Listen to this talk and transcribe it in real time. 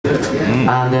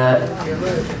And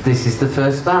this is the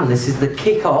first band. This is the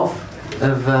kick-off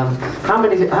of how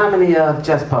many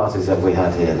jazz parties have we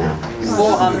had here now?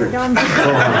 400. 400.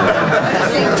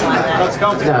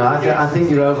 No, I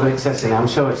think you're over-excessing. I'm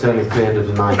sure it's only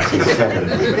 397.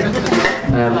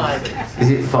 Is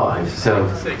it 5? So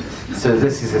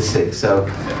this is a 6. So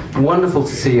wonderful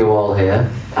to see you all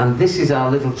here. And this is our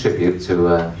little tribute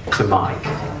to Mike,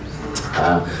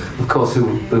 of course,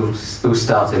 who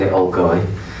started it all going.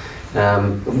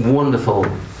 Wonderful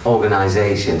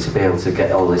organisation to be able to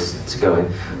get all this to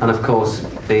going, and of course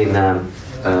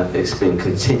it's been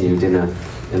continued in a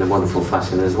wonderful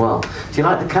fashion as well. Do you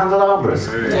like the candelabras?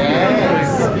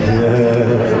 Yes.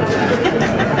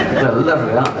 They're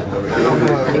lovely, aren't they?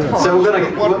 So we're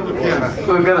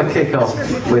gonna kick off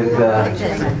with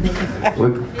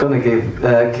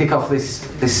kick off this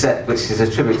set, which is a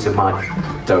tribute to Mike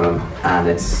Durham, and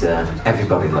it's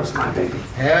Everybody Loves My Baby.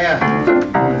 Yeah.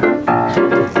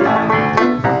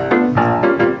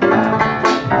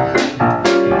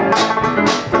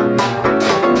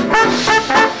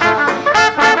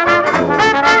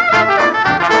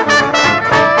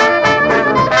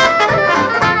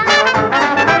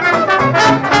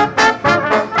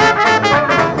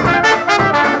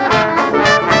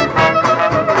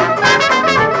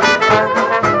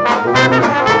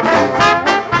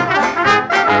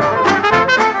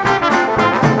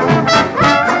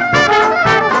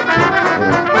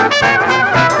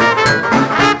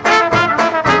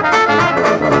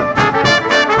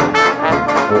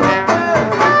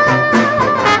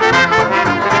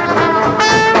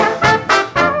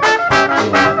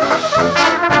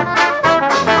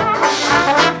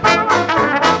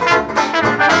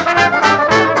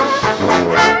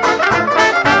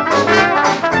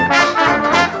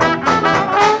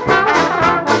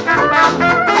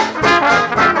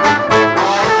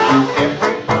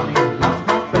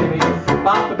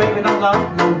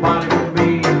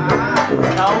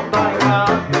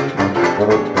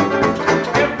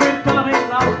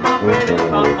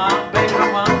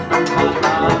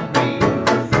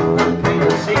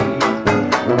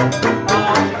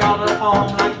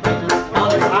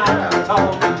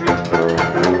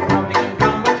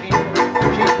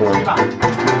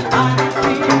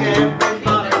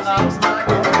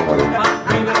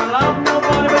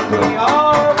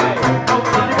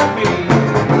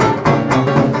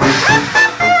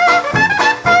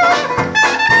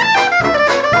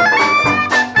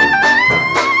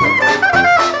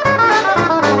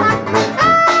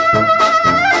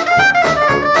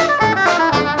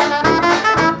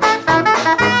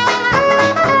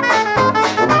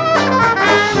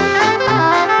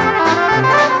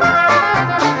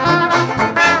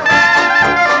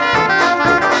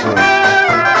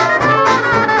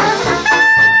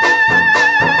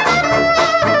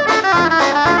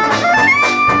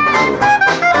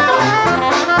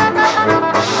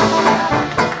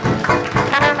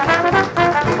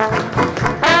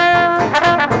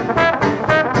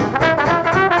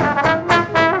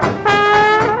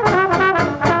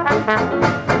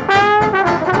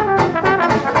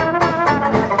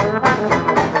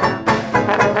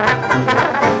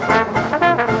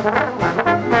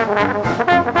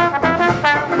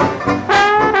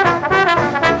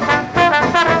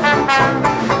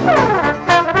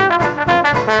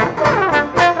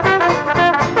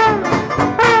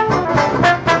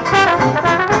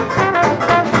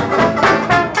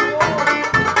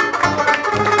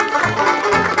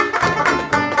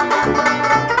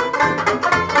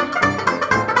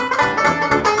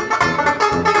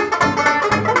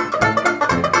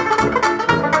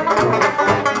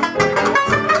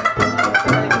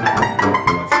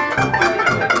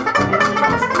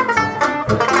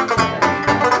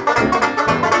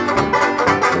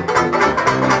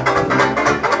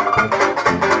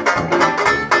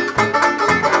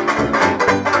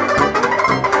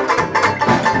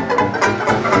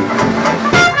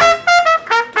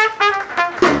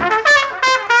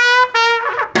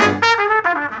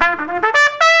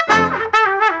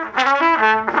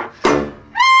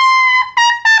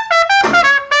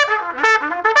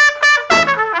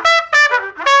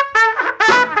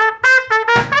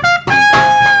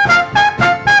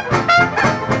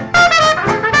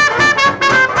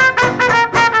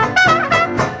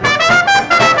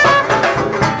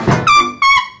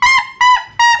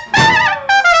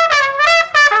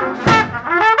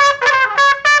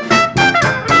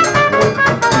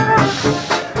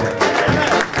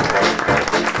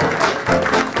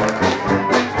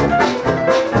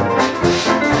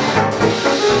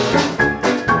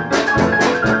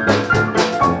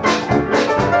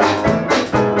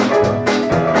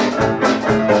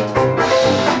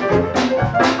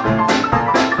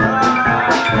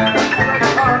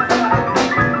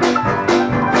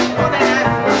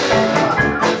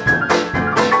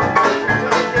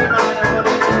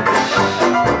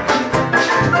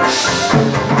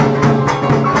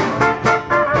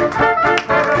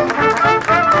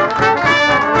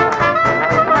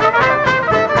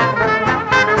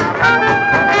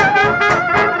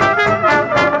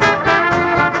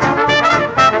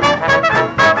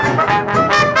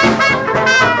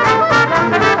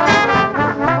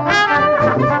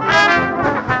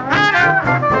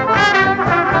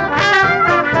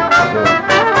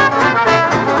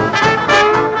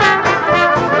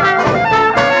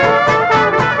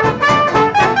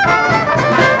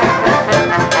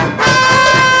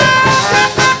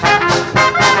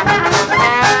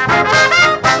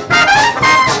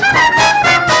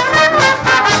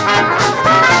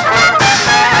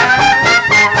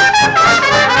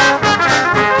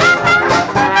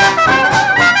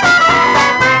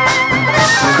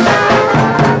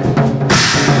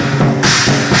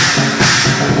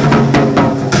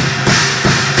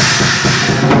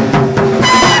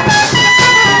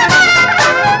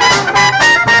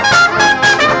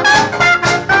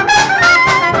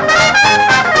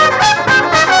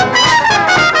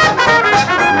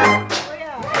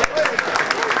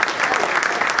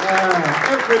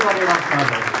 very much,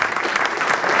 Michael.